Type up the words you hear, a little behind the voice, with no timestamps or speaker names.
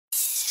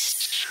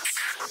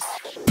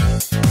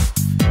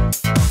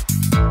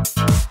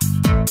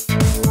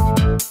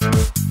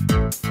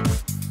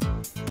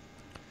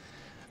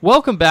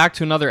Welcome back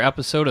to another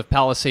episode of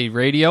Palisade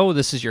Radio.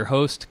 This is your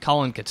host,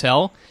 Colin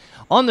Cattell.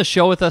 On the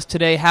show with us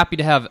today, happy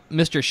to have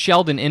Mr.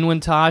 Sheldon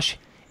Inwentash.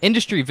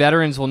 Industry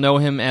veterans will know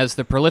him as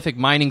the prolific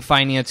mining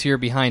financier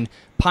behind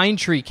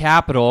Pinetree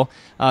Capital.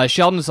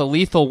 Sheldon is a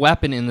lethal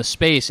weapon in the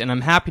space, and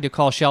I'm happy to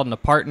call Sheldon a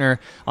partner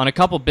on a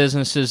couple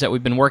businesses that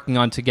we've been working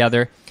on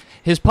together.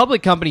 His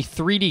public company,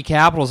 3D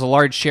Capital, is a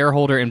large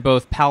shareholder in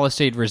both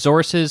Palisade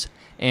Resources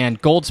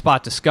and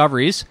Goldspot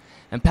Discoveries.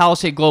 And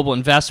Palisade Global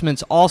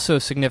Investments, also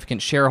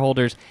significant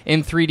shareholders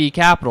in 3D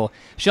Capital.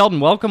 Sheldon,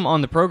 welcome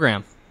on the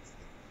program.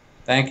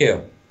 Thank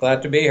you.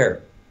 Glad to be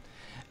here.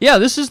 Yeah,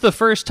 this is the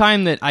first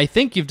time that I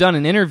think you've done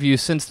an interview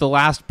since the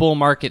last bull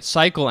market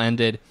cycle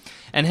ended,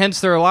 and hence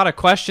there are a lot of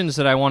questions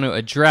that I want to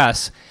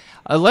address.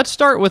 Let's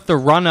start with the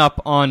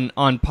run-up on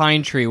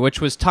Pinetree,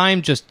 which was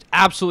timed just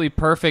absolutely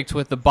perfect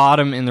with the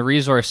bottom in the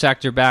resource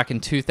sector back in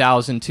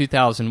 2000,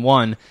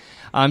 2001.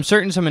 I'm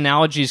certain some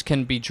analogies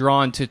can be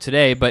drawn to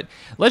today, but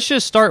let's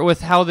just start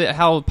with how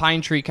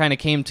Pinetree kind of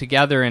came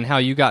together and how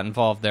you got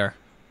involved there.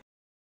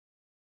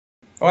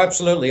 Oh,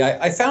 absolutely.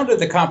 I founded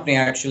the company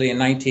actually in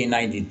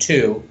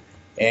 1992,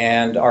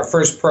 and our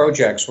first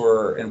projects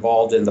were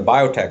involved in the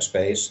biotech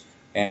space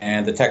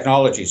and the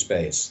technology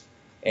space.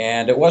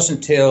 And it wasn't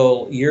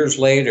until years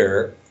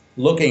later,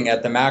 looking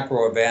at the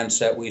macro events,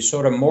 that we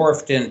sort of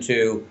morphed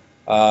into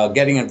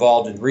getting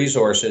involved in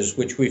resources,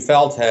 which we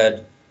felt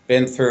had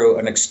been through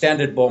an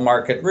extended bull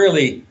market,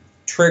 really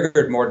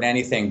triggered more than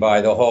anything by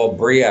the whole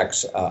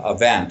BRIEX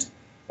event.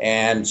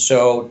 And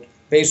so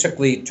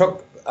basically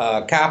took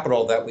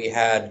capital that we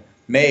had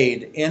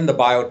made in the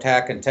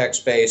biotech and tech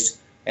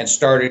space and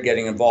started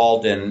getting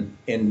involved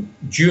in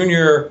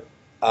junior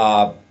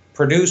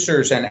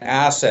producers and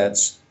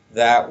assets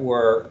that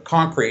were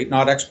concrete,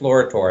 not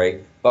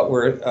exploratory, but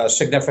were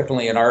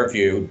significantly, in our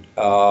view,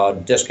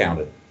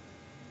 discounted.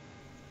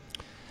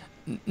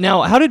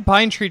 Now, how did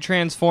Pinetree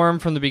transform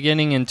from the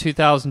beginning in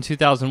 2000,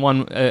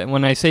 2001?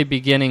 When I say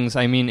beginnings,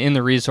 I mean in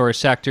the resource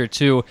sector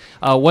to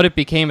what it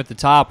became at the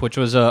top, which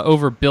was a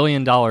over $1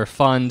 billion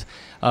fund,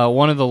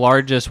 one of the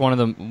largest, one of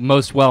the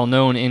most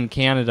well-known in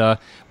Canada.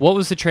 What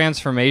was the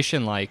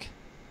transformation like?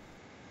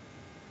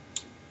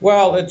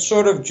 Well, it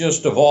sort of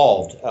just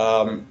evolved.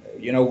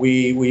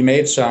 We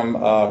made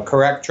some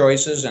correct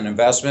choices and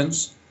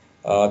investments.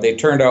 They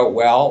turned out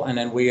well, and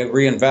then we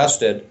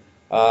reinvested.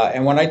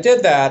 And when I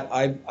did that,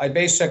 I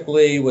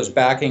basically was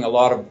backing a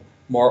lot of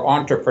more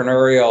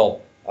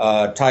entrepreneurial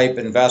type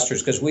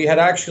investors, because we had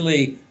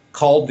actually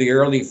culled the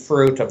early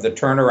fruit of the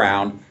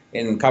turnaround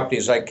in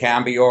companies like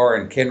Cambior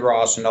and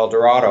Kinross and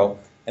Eldorado,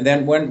 and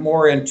then went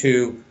more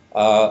into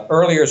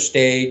earlier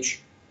stage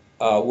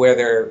where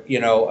they're,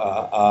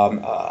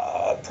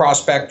 a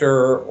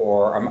prospector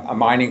or a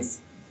mining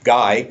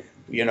guy,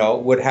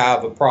 would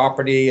have a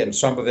property, and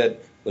some of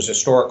it was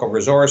historical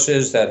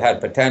resources that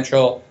had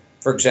potential.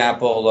 For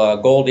example,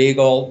 Gold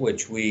Eagle,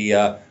 which we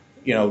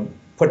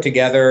put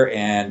together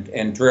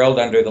and drilled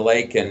under the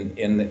lake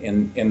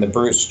in the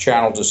Bruce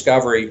Channel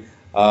discovery,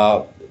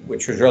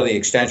 which was really the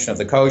extension of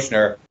the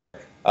Koshner.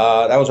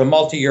 That was a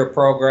multi-year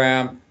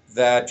program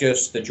that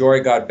just the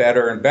joy got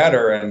better and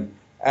better. And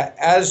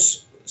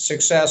as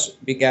success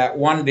begat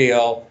one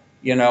deal,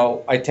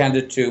 I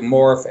tended to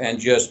morph and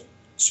just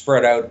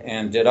spread out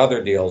and did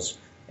other deals,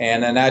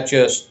 and then that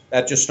just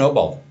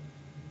snowballed.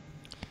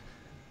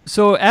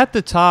 So at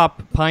the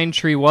top,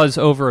 Pinetree was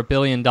over $1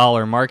 billion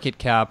market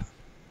cap,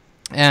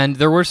 and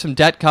there were some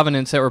debt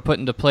covenants that were put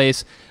into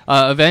place.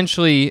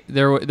 Eventually,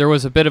 there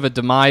was a bit of a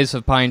demise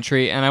of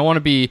Pinetree, and I want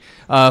to be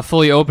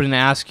fully open and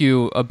ask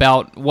you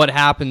about what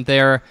happened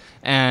there,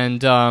 and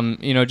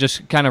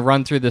just kind of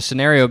run through the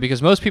scenario,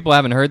 because most people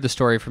haven't heard the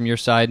story from your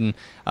side, and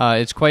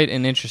it's quite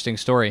an interesting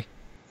story.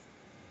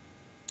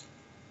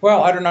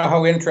 Well, I don't know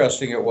how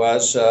interesting it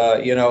was.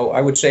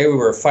 I would say we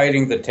were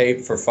fighting the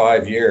tape for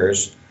 5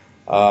 years.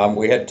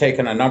 We had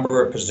taken a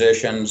number of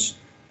positions,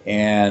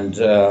 and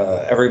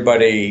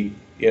everybody,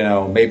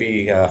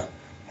 maybe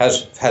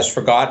has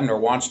forgotten or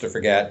wants to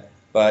forget.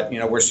 But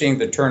we're seeing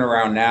the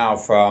turnaround now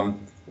from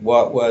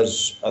what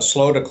was a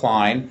slow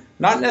decline,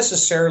 not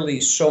necessarily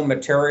so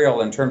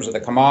material in terms of the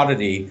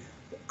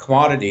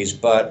commodities,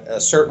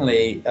 but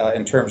certainly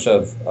in terms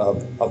of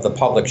the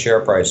public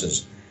share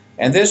prices.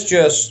 And this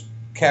just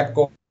kept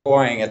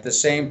going at the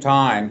same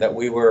time that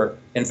we were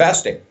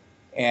investing,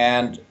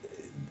 and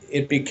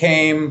it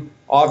became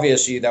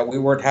obvious that we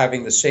weren't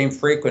having the same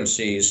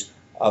frequencies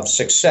of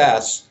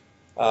success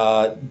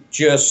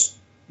just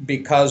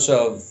because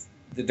of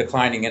the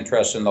declining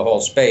interest in the whole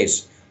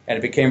space. And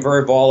it became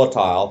very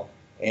volatile.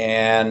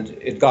 And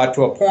it got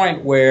to a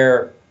point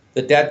where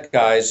the debt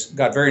guys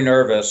got very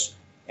nervous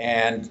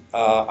and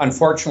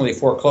unfortunately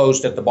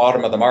foreclosed at the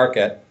bottom of the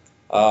market.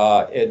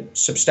 It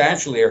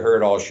substantially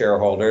hurt all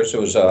shareholders. It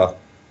was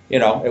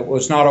it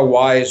was not a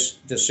wise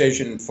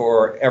decision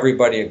for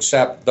everybody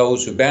except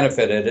those who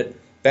benefited,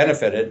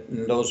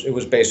 and it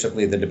was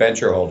basically the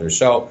debenture holders.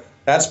 So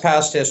that's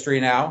past history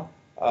now.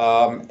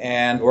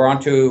 and we're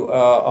on to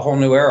a whole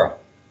new era.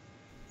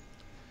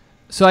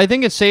 So I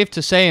think it's safe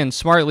to say, and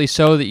smartly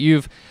so, that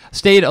you've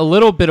stayed a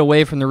little bit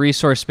away from the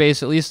resource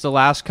space, at least the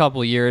last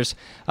couple of years,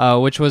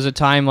 which was a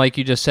time, like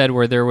you just said,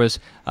 where there was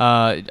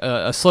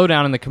a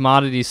slowdown in the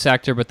commodities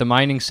sector, but the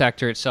mining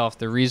sector itself,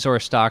 the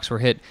resource stocks, were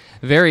hit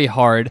very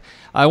hard.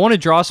 I want to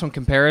draw some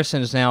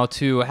comparisons now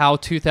to how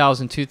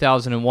 2000,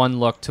 2001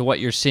 looked to what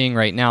you're seeing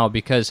right now,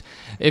 because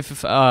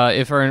if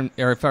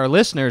our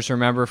listeners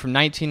remember, from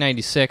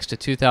 1996 to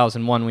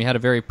 2001, we had a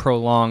very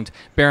prolonged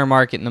bear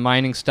market in the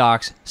mining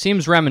stocks.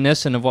 Seems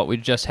reminiscent of what we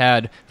just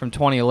had from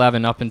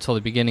 2011 up until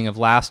the beginning of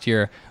last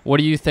year. What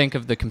do you think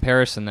of the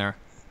comparison there?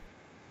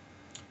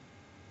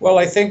 Well,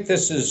 I think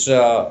this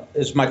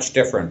is much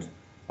different.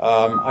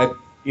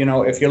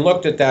 If you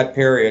looked at that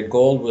period,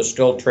 gold was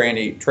still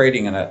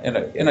trading in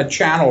a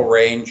channel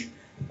range,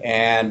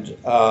 and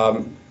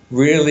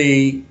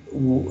really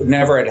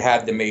never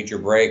had the major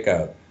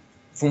breakout.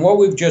 From what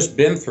we've just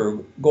been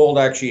through, gold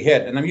actually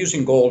hit, and I'm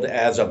using gold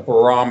as a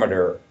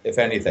barometer, if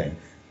anything,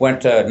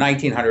 went to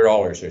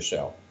 $1,900 or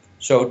so.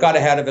 So it got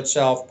ahead of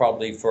itself,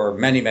 probably for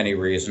many, many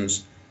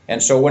reasons.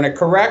 And so when it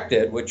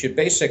corrected, which it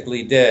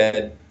basically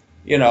did,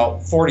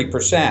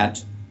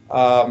 40%,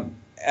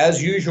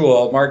 as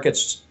usual,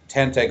 markets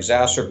tend to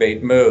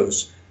exacerbate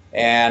moves.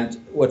 And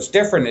what's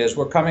different is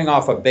we're coming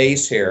off a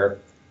base here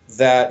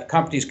that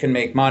companies can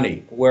make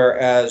money,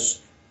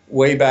 whereas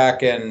way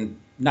back in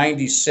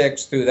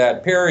 96 through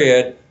that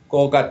period,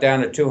 gold got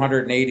down to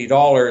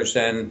 $280,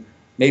 and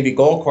maybe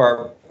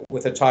Goldcorp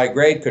with its high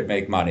grade could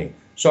make money.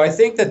 So I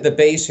think that the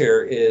base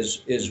here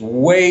is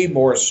way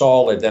more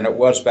solid than it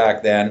was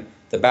back then.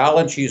 The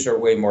balance sheets are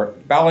way more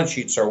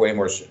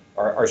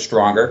are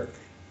stronger.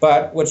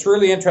 But what's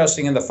really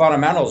interesting in the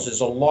fundamentals is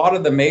a lot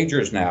of the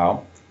majors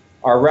now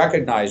are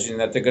recognizing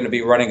that they're going to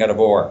be running out of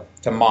ore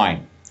to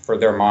mine for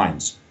their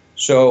mines.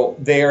 So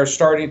they are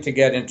starting to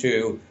get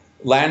into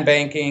land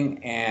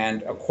banking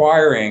and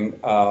acquiring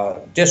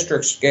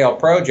district scale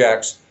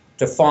projects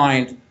to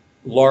find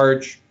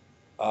large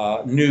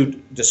new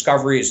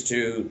discoveries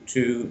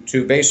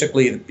to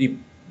basically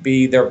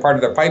be their part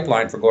of their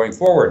pipeline for going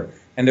forward.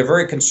 And they're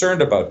very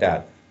concerned about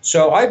that.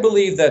 So I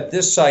believe that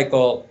this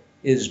cycle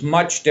is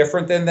much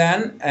different than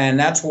then, and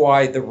that's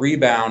why the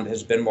rebound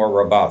has been more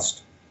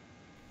robust.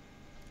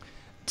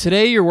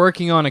 Today you're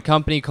working on a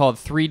company called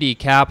 3D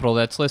Capital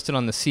that's listed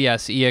on the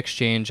CSE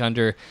exchange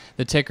under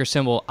the ticker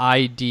symbol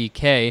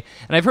IDK.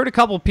 And I've heard a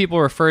couple of people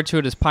refer to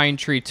it as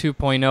Pinetree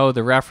 2.0,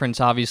 the reference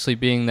obviously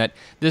being that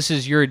this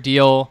is your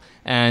deal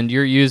and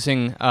you're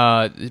using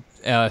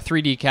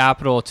 3D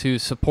Capital to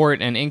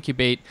support and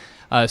incubate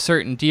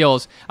certain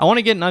deals. I want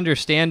to get an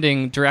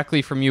understanding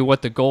directly from you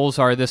what the goals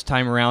are this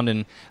time around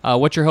and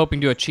what you're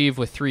hoping to achieve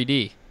with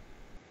 3D.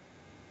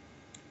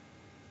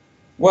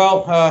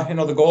 Well,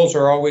 the goals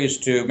are always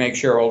to make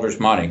shareholders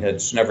money.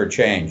 It's never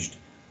changed.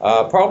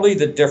 Probably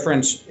the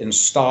difference in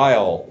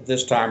style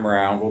this time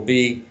around will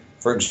be,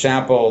 for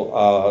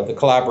example, the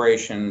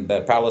collaboration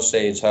that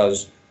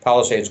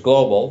Palisades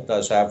Global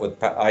does have with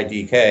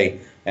IDK,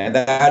 and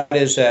that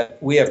is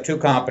that we have two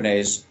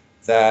companies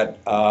that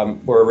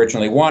were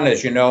originally one,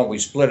 as you know. We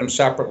split them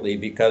separately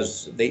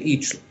because they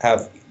each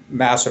have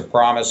massive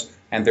promise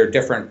and they're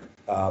different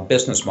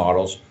business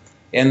models.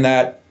 In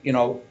that,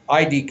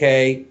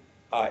 IDK,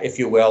 if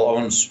you will,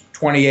 owns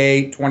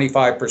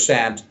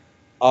 25%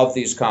 of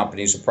these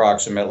companies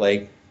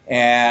approximately,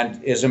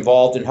 and is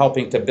involved in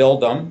helping to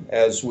build them.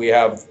 As we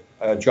have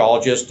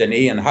geologist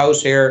Denis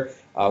in-house here,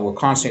 we're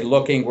constantly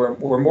looking.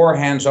 We're more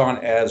hands-on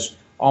as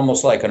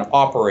almost like an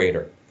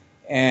operator.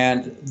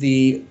 And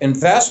the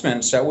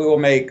investments that we will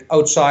make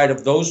outside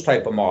of those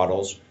type of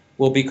models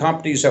will be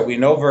companies that we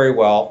know very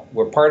well.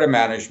 We're part of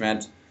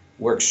management.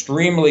 We're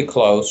extremely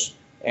close.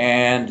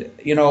 And,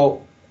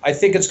 I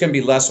think it's going to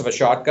be less of a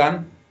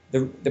shotgun.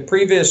 The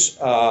previous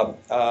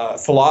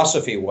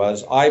philosophy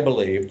was, I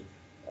believed,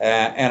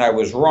 and I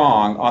was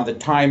wrong, on the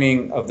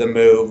timing of the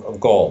move of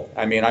gold.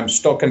 I mean, I'm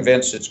still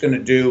convinced it's going to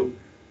do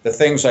the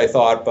things I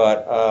thought,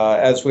 but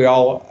as we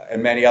all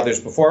and many others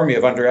before me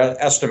have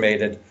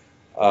underestimated,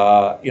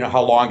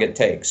 how long it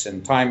takes,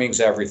 and timing's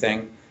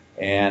everything,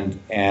 and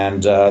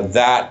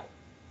that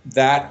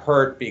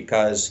hurt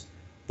because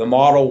the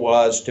model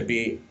was to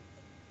be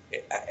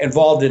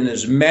involved in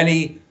as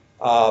many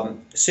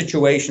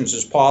situations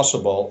as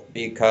possible,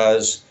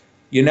 because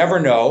you never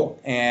know.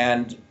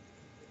 And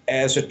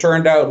as it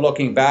turned out,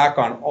 looking back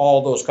on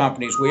all those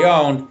companies we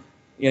owned,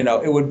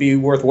 it would be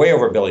worth way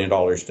over $1 billion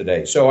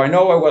today. So I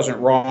know I wasn't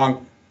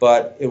wrong,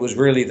 but it was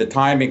really the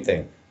timing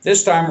thing.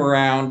 This time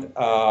around,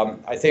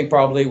 I think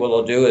probably what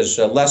we'll do is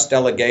less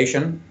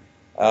delegation,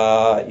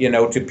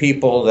 to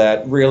people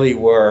that really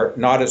were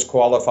not as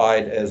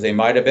qualified as they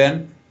might have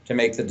been to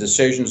make the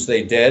decisions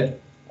they did,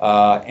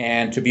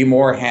 and to be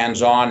more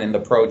hands-on in the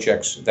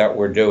projects that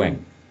we're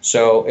doing.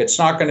 So it's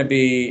not going to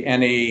be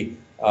any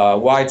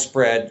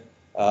widespread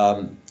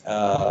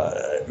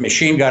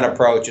machine gun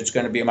approach. It's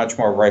going to be a much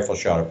more rifle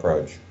shot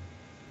approach.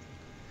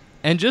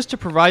 And just to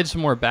provide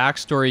some more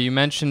backstory, you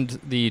mentioned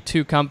the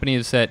two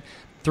companies that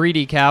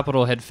 3D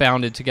Capital had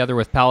founded together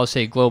with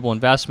Palisade Global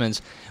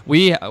Investments.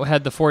 We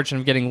had the fortune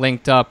of getting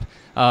linked up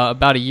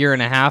about a year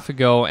and a half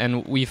ago,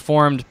 and we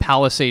formed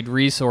Palisade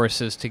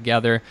Resources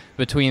together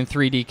between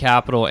 3D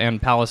Capital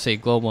and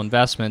Palisade Global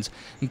Investments.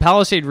 And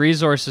Palisade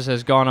Resources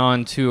has gone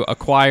on to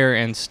acquire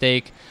and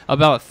stake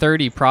about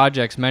 30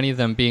 projects, many of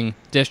them being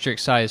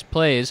district-sized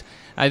plays.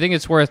 I think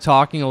it's worth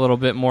talking a little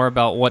bit more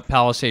about what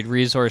Palisade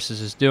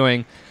Resources is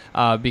doing.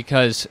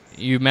 Because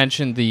you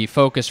mentioned the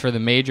focus for the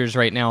majors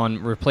right now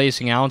on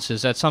replacing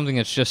ounces. That's something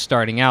that's just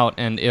starting out,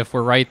 and if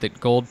we're right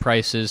that gold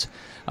prices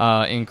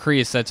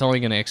increase, that's only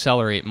going to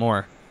accelerate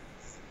more.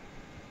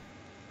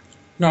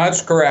 No,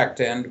 that's correct.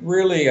 And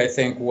really, I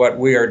think what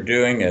we are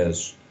doing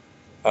is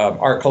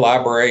our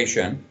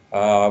collaboration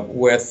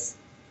with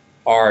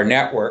our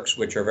networks,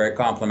 which are very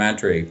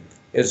complementary,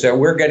 is that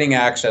we're getting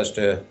access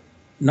to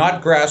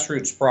not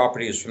grassroots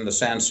properties from the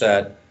sense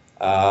that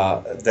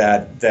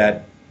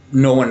that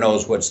no one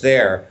knows what's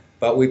there,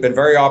 but we've been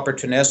very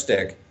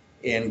opportunistic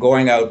in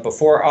going out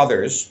before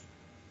others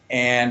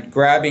and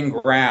grabbing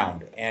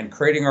ground and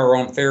creating our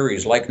own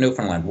theories, like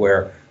Newfoundland,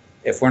 where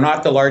if we're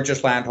not the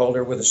largest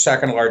landholder, we're the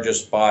second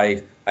largest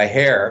by a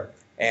hair,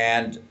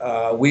 and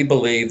we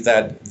believe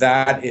that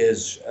that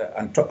is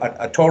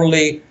a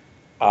totally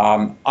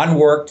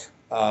unworked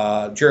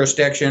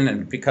jurisdiction,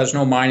 and because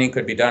no mining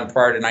could be done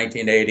prior to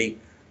 1980,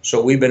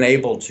 so we've been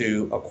able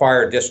to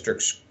acquire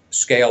district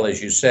scale,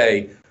 as you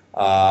say,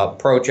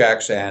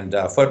 projects and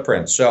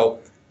footprints. So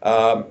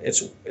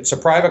it's a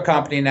private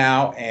company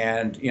now,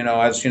 and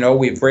as you know,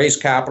 we've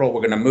raised capital.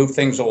 We're going to move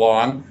things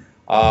along.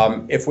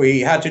 If we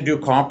had to do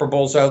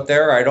comparables out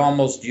there, I'd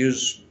almost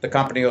use the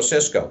company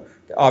Osisko.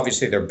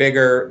 Obviously, they're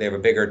bigger. They have a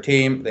bigger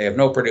team. They have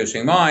no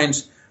producing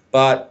mines.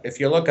 But if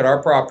you look at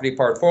our property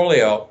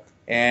portfolio,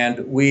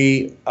 and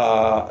we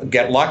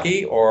get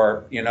lucky,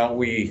 or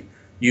we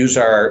use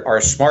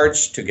our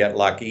smarts to get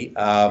lucky,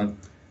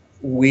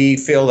 we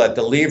feel that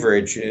the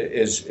leverage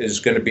is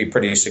going to be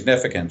pretty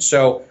significant.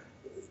 So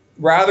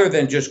rather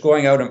than just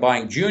going out and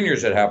buying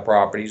juniors that have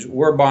properties,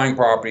 we're buying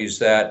properties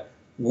that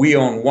we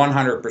own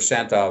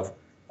 100% of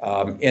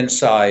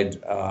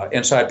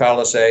inside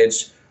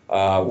Palisades.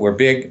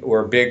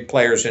 We're big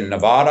players in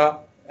Nevada.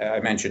 I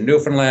mentioned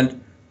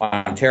Newfoundland,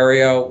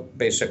 Ontario,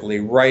 basically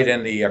right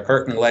in the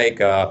Kirkland Lake,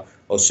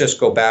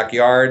 Osisko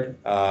backyard,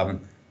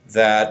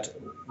 that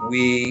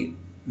we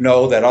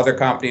know that other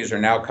companies are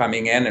now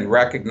coming in and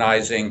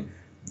recognizing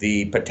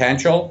the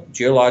potential,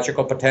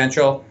 geological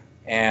potential,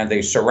 and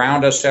they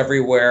surround us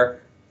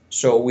everywhere.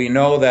 So we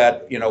know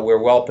that we're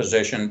well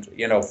positioned,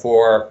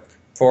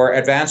 for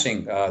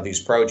advancing these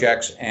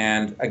projects,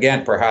 and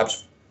again,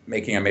 perhaps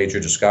making a major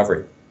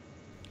discovery.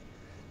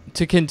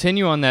 To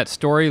continue on that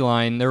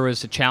storyline, there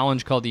was a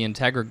challenge called the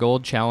Integra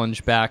Gold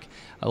Challenge back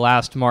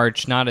last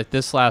March, not at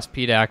this last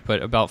PDAC,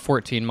 but about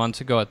 14 months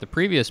ago at the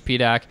previous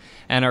PDAC,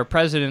 and our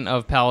president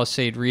of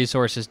Palisade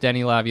Resources,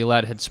 Denny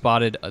Laviolette, had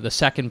spotted the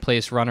second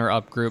place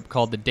runner-up group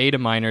called the Data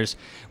Miners,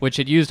 which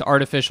had used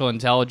artificial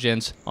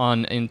intelligence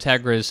on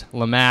Integra's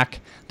Lamac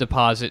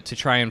deposit to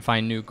try and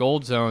find new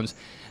gold zones.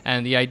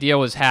 And the idea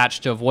was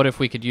hatched of what if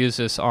we could use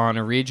this on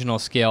a regional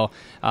scale.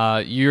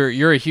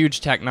 You're a huge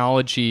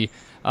technology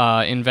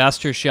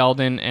investor,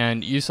 Sheldon,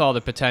 and you saw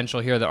the potential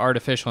here that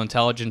artificial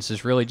intelligence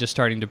is really just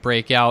starting to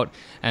break out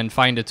and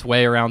find its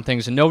way around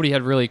things, and nobody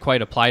had really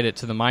quite applied it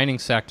to the mining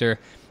sector.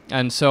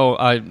 And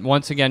so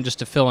once again, just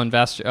to fill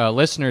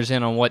listeners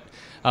in on what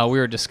we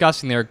were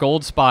discussing there,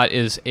 Goldspot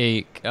is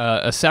a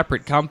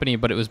separate company,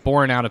 but it was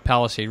born out of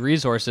Palisade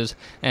Resources,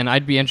 and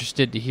I'd be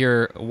interested to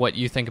hear what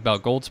you think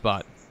about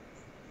Goldspot.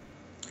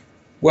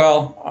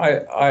 Well,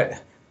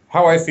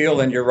 how I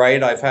feel, and you're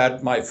right, I've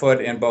had my foot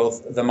in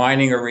both the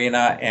mining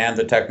arena and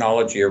the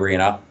technology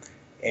arena,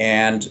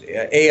 and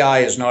AI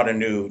is not a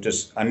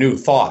new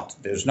thought.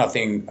 There's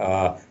nothing.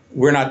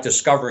 We're not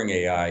discovering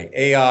AI.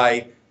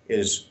 AI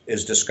is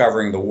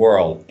discovering the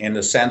world, in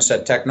the sense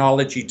that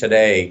technology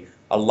today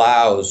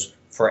allows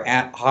for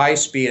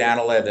high-speed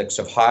analytics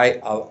of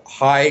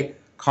high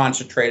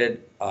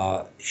concentrated,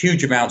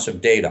 huge amounts of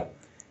data.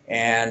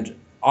 And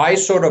I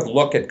sort of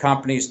look at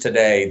companies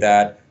today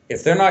that,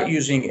 if they're not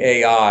using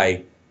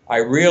AI, I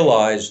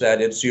realize that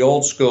it's the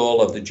old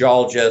school of the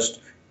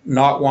geologist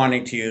not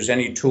wanting to use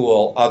any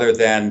tool other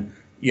than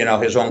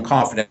his own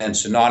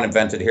confidence and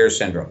non-invented here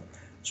syndrome.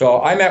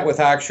 So I met with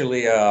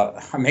actually a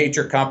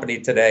major company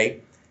today,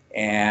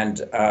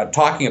 and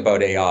talking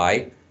about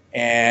AI,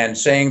 and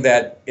saying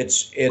that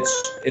it's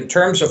in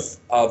terms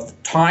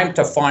of time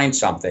to find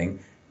something,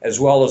 as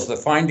well as the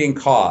finding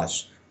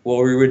costs,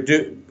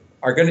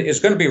 is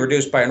going to be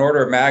reduced by an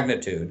order of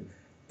magnitude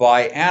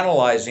by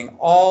analyzing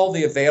all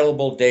the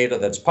available data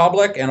that's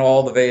public and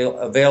all the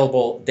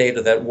available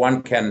data that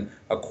one can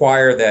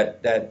acquire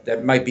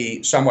that might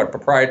be somewhat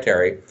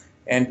proprietary,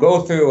 and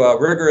go through a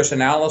rigorous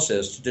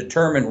analysis to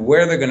determine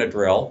where they're going to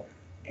drill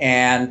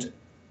and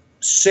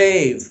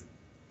save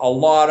a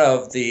lot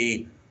of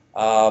the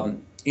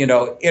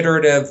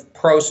iterative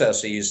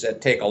processes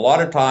that take a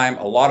lot of time,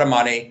 a lot of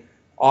money.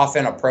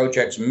 Often a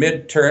project's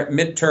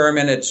midterm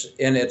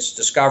in its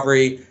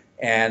discovery,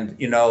 and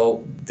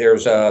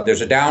there's a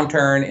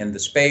downturn in the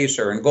space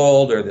or in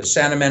gold or the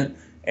sentiment,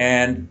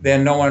 and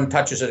then no one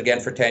touches it again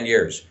for 10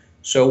 years.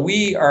 So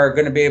we are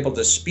going to be able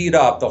to speed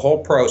up the whole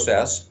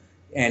process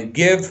and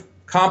give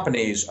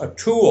companies a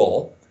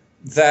tool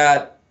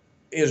that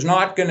is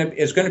going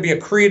to be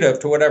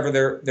accretive to whatever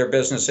their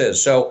business is.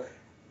 So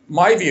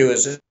my view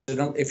is,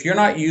 if you're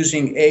not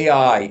using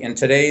AI in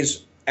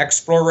today's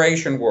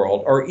exploration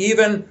world, or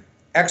even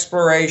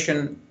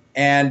exploration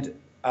and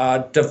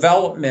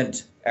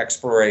development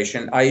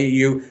exploration,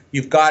 i.e.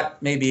 you've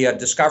got maybe a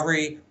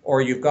discovery,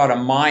 or you've got a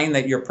mine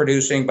that you're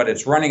producing, but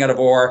it's running out of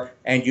ore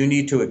and you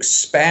need to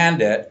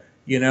expand it.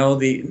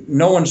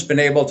 No one's been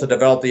able to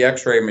develop the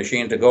X-ray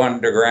machine to go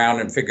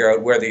underground and figure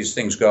out where these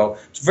things go.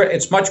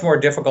 It's much more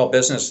difficult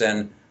business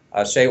than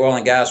say oil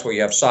and gas, where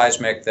you have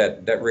seismic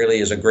that really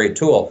is a great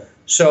tool.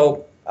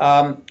 So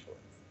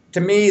to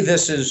me,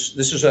 this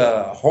is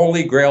a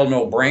holy grail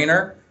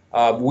no-brainer.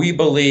 We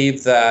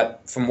believe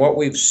that from what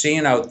we've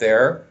seen out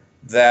there,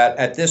 that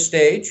at this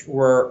stage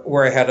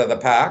we're ahead of the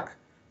pack.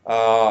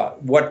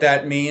 What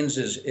that means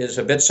is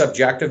a bit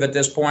subjective at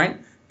this point,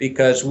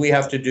 because we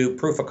have to do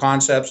proof of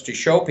concepts to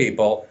show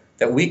people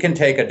that we can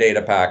take a data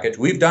package.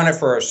 We've done it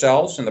for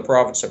ourselves in the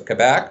province of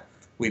Quebec.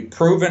 We've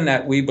proven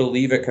that we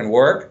believe it can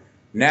work.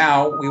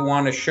 Now we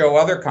want to show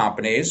other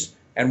companies,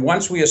 and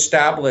once we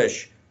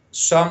establish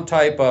some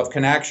type of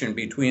connection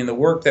between the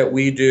work that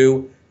we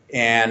do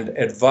and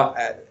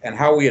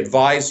how we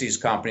advise these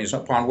companies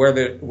upon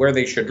where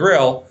they should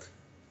drill,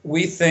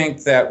 we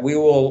think that we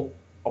will,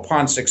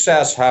 upon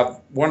success, have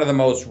one of the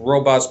most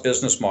robust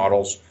business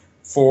models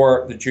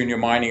for the junior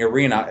mining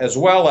arena, as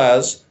well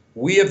as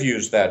we have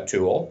used that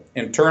tool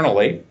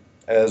internally.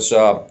 As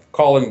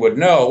Colin would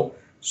know,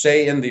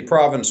 say in the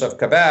province of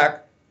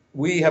Quebec,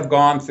 we have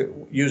gone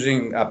through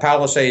using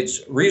Palisade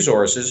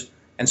Resources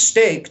and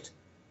staked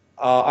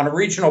on a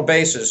regional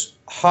basis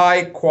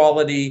high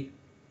quality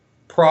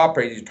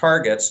property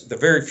targets, the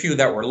very few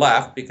that were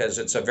left, because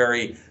it's a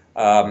very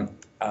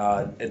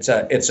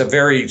it's a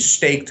very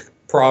staked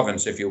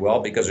province, if you will,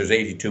 because there's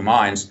 82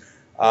 mines.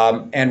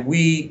 And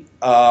we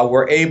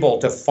were able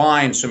to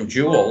find some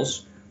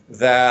jewels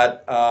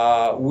that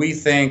we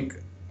think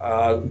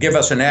give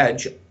us an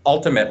edge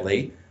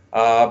ultimately,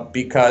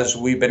 because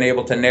we've been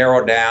able to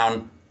narrow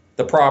down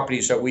the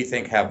properties that we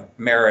think have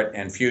merit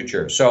and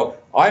future. So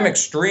I'm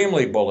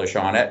extremely bullish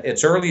on it.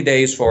 It's early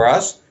days for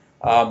us.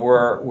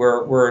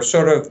 We're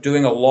sort of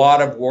doing a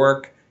lot of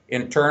work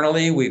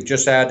internally. We've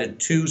just added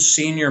 2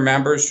 senior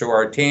members to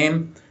our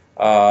team.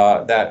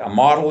 That a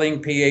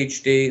modeling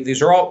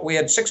PhD. We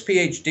had 6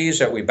 PhDs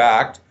that we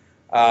backed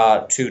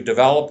to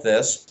develop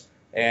this,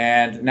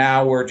 and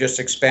now we're just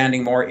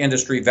expanding more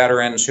industry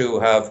veterans who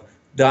have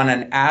done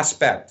an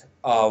aspect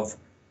of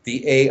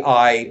the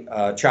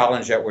AI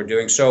challenge that we're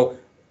doing. So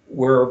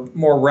we're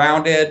more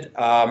rounded,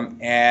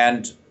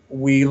 and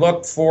we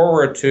look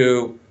forward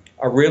to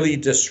a really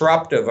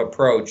disruptive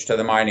approach to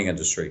the mining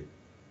industry.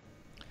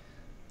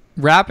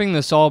 Wrapping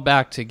this all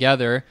back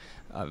together,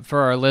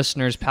 for our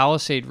listeners,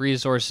 Palisade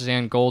Resources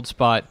and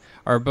Goldspot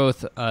are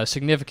both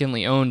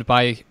significantly owned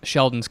by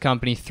Sheldon's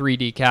company,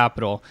 3D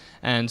Capital.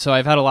 And so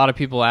I've had a lot of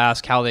people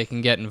ask how they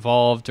can get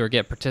involved or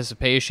get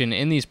participation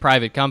in these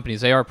private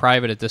companies. They are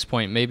private at this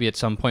point. Maybe at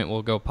some point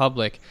will go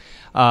public.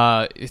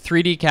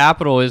 3D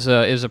Capital is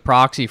a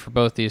proxy for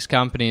both these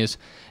companies,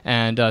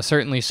 and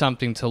certainly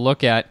something to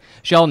look at.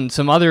 Sheldon,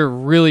 some other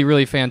really,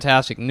 really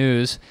fantastic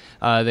news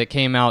that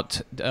came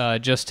out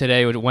just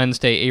today,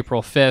 Wednesday,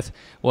 April 5th,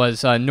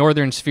 was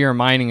Northern Sphere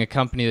Mining, a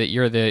company that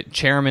you're the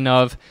chairman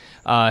of,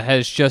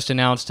 has just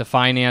announced a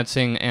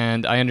financing,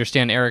 and I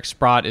understand Eric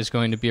Sprott is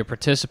going to be a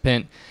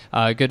participant.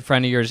 A good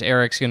friend of yours,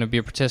 Eric's going to be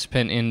a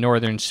participant in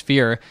Northern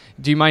Sphere.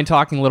 Do you mind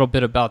talking a little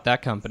bit about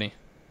that company?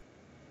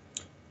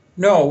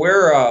 No,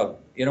 we're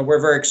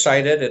very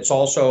excited. It's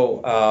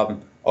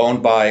also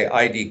owned by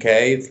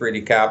IDK.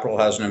 3D Capital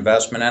has an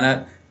investment in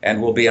it,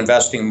 and we'll be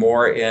investing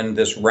more in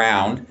this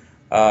round.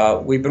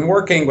 We've been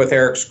working with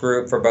Eric's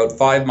group for about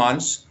 5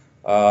 months.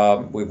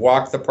 We've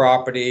walked the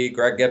property.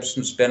 Greg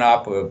Gibson's been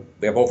up. We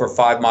have over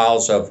 5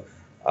 miles of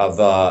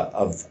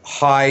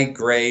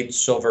high-grade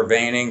silver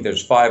veining.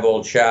 There's 5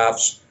 old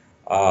shafts,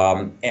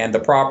 and the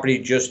property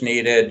just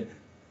needed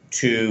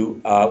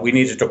to. We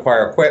needed to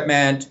acquire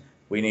equipment.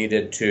 We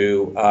needed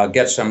to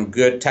get some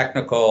good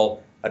technical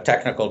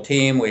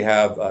team. We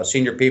have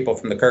senior people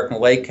from the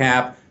Kirkland Lake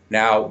camp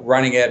now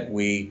running it.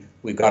 We've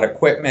got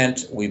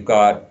equipment. We've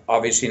got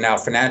obviously now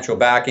financial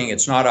backing.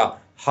 It's not a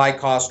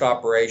high-cost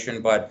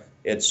operation, but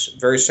it's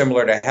very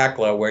similar to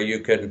Hecla, where you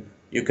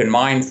can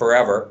mine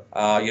forever.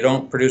 You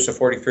don't produce a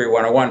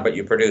 43-101, but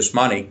you produce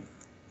money.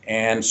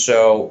 And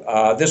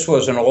so this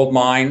was an old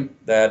mine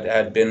that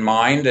had been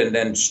mined and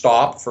then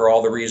stopped for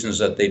all the reasons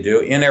that they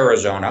do in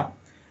Arizona.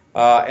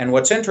 And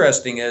what's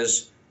interesting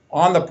is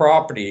on the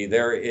property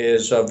there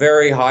is a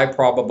very high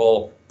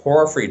probable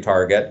porphyry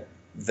target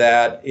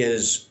that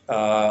is,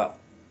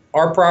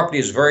 our property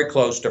is very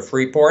close to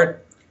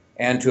Freeport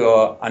and to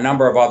a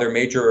number of other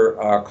major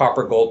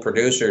copper gold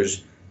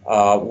producers.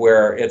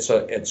 where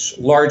it's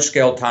large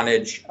scale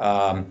tonnage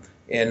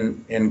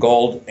in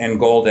gold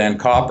and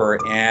copper,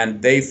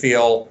 and they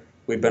feel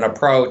we've been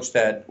approached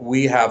that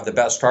we have the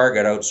best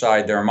target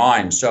outside their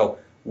mine. So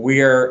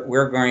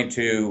we're going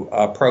to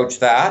approach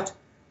that.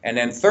 And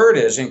then third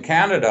is in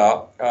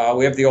Canada,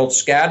 we have the old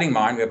Scatting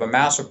mine. We have a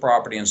massive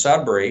property in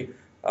Sudbury.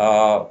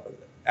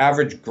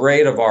 Average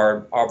grade of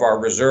our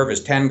reserve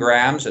is 10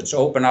 grams. It's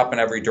open up in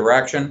every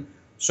direction.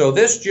 So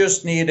this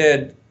just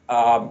needed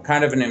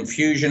kind of an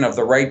infusion of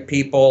the right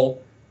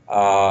people,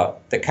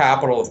 the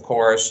capital, of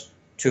course,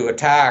 to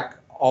attack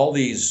all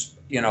these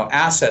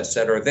assets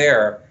that are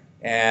there.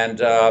 And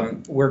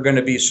we're going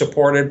to be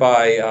supported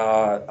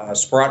by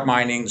Sprott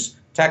Mining's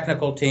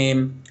technical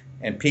team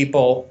and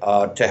people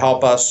to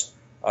help us.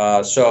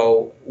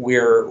 So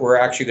we're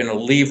actually going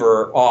to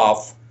lever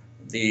off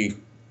the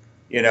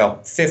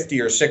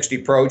 50 or 60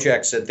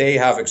 projects that they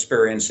have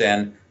experience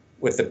in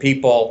with the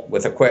people,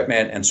 with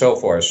equipment, and so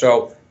forth.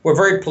 So we're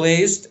very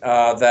pleased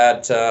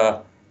that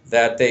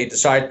they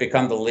decided to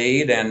become the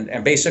lead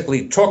and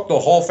basically took the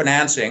whole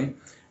financing.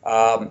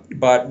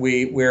 But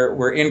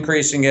we're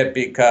increasing it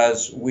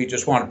because we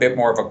just want a bit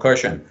more of a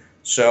cushion.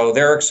 So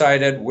they're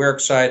excited, we're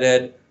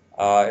excited.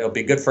 It'll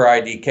be good for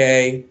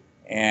IDK,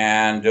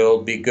 and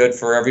it'll be good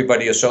for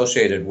everybody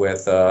associated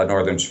with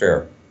Northern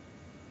Sphere.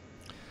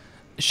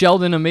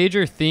 Sheldon, a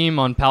major theme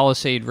on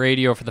Palisade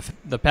Radio for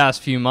the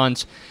past few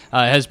months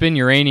has been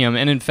uranium.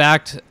 And in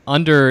fact,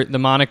 under the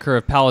moniker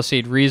of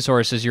Palisade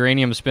Resources,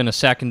 uranium's been a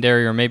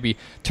secondary or maybe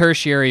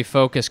tertiary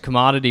focus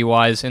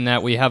commodity-wise, in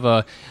that we have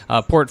a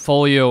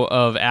portfolio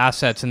of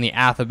assets in the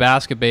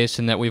Athabasca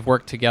Basin that we've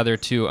worked together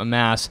to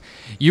amass.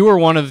 You were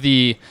one of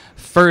the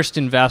first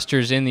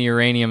investors in the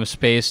uranium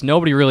space.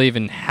 Nobody really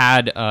even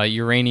had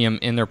uranium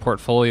in their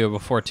portfolio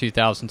before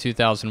 2000,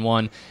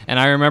 2001. And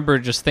I remember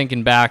just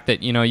thinking back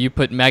that, you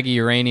put mega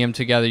uranium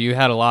together. You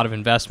had a lot of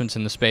investments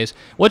in the space.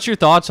 What's your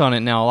thoughts on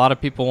it now? A lot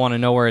of people want to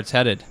know where it's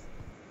headed.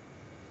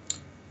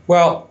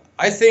 Well,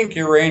 I think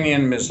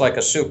uranium is like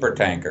a super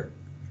tanker.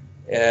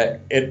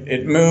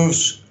 It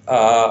moves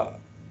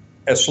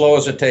as slow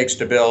as it takes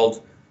to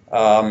build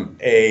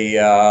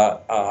a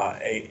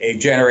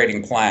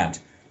generating plant.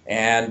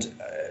 And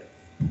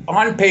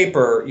on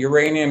paper,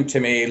 uranium to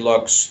me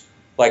looks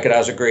like it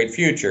has a great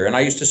future. And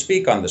I used to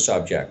speak on the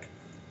subject.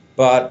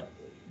 But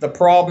the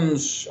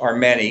problems are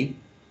many,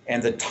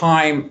 and the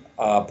time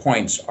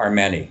points are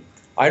many.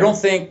 I don't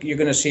think you're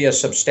going to see a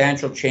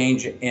substantial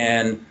change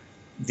in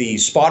the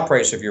spot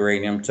price of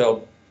uranium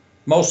till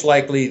most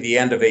likely the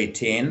end of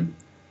 18.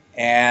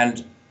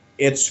 And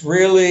it's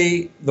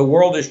really, the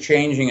world is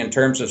changing in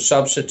terms of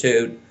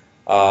substitute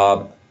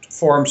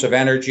forms of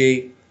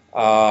energy.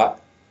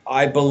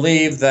 I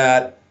believe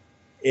that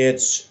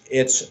it's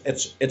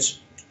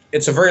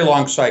a very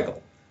long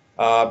cycle.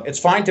 It's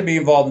fine to be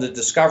involved in the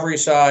discovery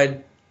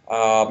side,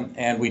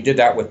 and we did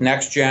that with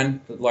NextGen,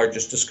 the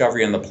largest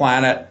discovery on the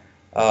planet.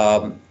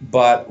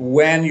 But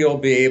when you'll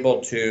be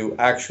able to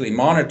actually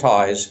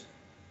monetize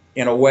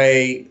in a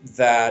way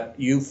that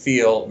you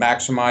feel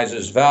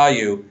maximizes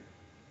value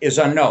is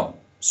unknown.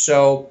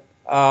 So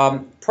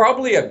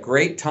probably a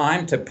great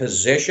time to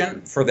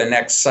position for the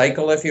next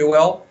cycle, if you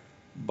will.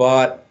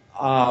 But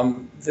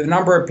the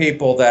number of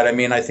people that,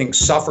 I think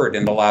suffered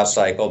in the last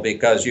cycle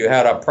because you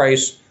had a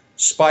price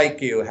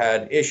spike, you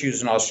had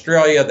issues in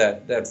Australia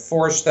that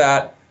forced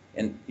that,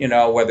 and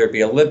whether it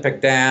be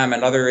Olympic Dam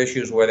and other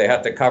issues where they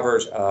had to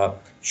cover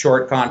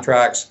short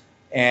contracts.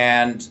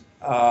 And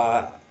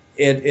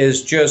it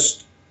is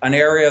just an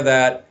area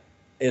that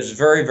is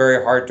very,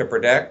 very hard to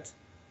predict.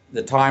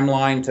 The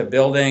timeline to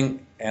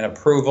building and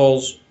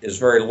approvals is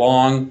very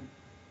long.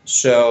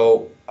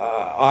 So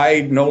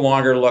I no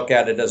longer look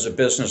at it as a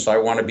business I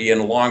want to be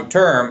in long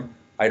term.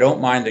 I don't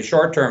mind the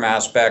short term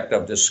aspect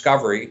of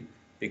discovery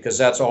because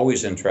that's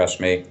always interests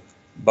me.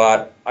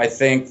 But I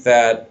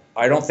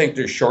don't think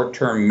there's short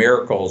term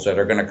miracles that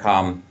are going to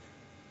come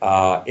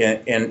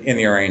in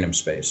the uranium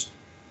space.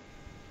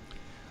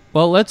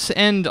 Well, let's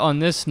end on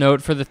this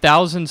note. For the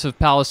thousands of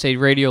Palisade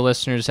Radio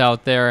listeners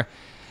out there,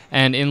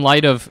 and in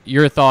light of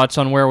your thoughts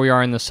on where we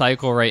are in the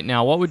cycle right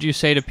now, what would you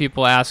say to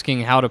people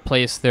asking how to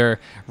place their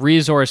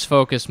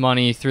resource-focused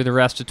money through the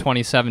rest of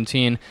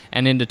 2017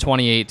 and into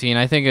 2018?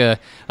 I think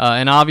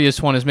an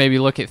obvious one is maybe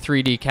look at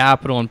 3D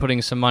Capital and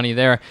putting some money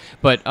there.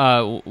 But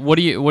what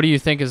do you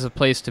think is the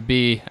place to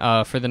be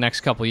for the next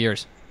couple of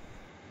years?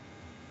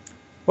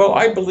 Well,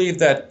 I believe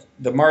that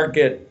the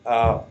market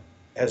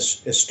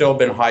has still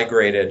been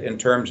high-graded in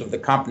terms of the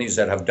companies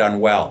that have done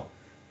well.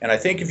 And I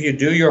think if you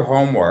do your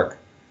homework,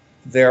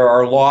 there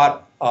are a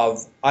lot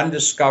of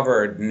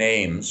undiscovered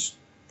names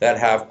that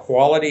have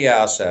quality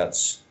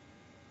assets.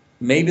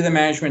 Maybe the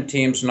management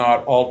team's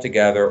not all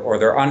together or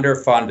they're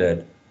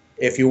underfunded.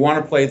 If you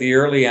want to play the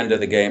early end of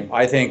the game,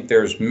 I think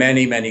there's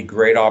many, many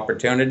great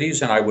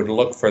opportunities, and I would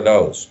look for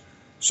those.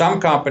 Some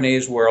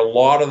companies where a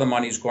lot of the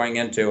money's going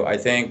into, I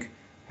think,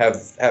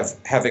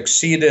 have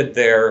exceeded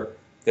their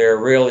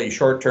really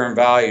short-term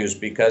values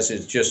because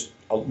it's just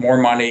more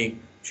money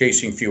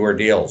chasing fewer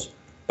deals.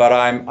 But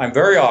I'm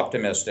very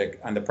optimistic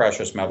on the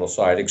precious metal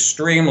side,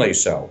 extremely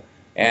so.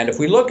 And if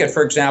we look at,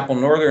 for example,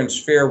 Northern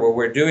Sphere, where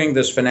we're doing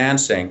this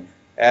financing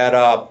at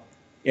a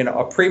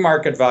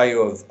pre-market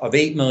value of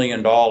 $8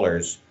 million,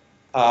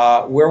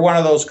 we're one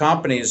of those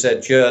companies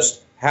that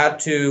just had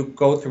to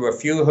go through a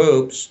few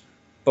hoops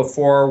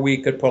before we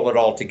could pull it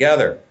all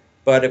together.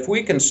 But if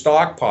we can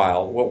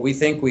stockpile what we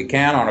think we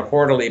can on a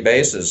quarterly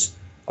basis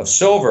of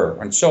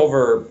silver and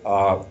silver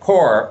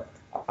core,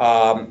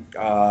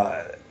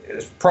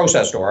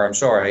 processed ore, I'm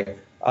sorry,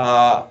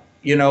 the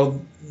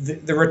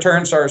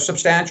returns are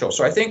substantial.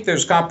 So I think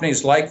there's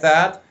companies like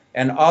that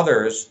and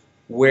others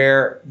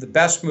where the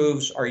best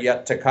moves are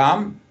yet to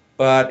come,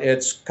 but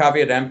it's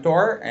caveat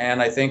emptor,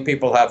 and I think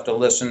people have to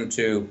listen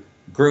to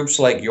groups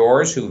like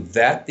yours who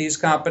vet these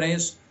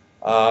companies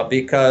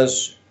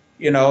because,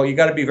 you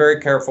got to be very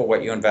careful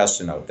what you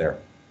invest in out there.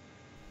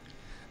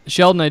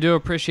 Sheldon, I do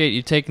appreciate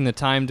you taking the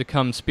time to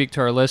come speak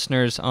to our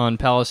listeners on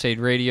Palisade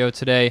Radio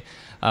today.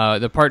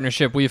 The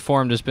partnership we've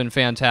formed has been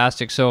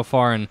fantastic so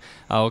far, and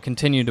we'll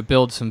continue to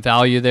build some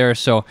value there.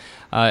 So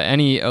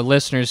any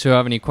listeners who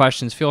have any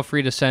questions, feel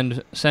free to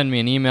send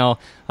me an email.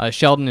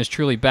 Sheldon is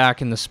truly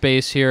back in the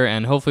space here,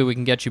 and hopefully we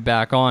can get you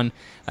back on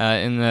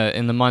in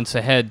the months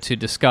ahead to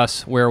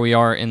discuss where we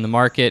are in the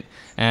market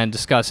and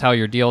discuss how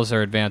your deals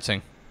are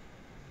advancing.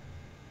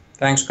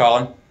 Thanks,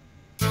 Colin.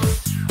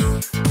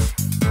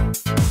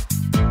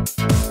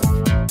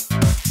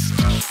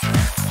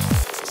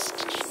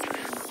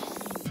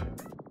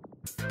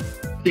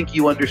 Think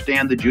you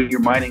understand the junior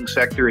mining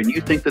sector, and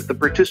you think that the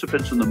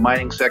participants in the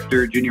mining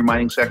sector, junior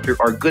mining sector,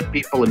 are good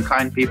people and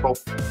kind people,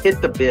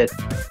 hit the bid.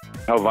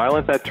 How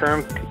violent that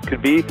term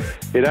could be,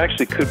 it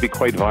actually could be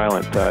quite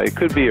violent. It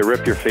could be a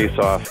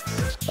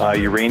rip-your-face-off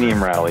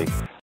uranium rally.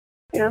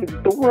 And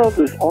the world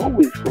is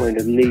always going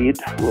to need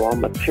raw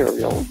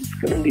materials. It's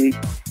going to need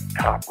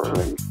copper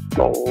and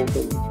gold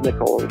and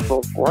nickel and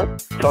so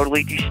forth.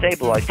 Totally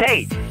destabilized.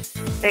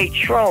 Hey,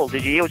 Troll,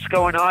 did you hear what's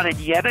going on in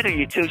Yemen? Or are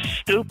you too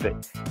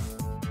stupid?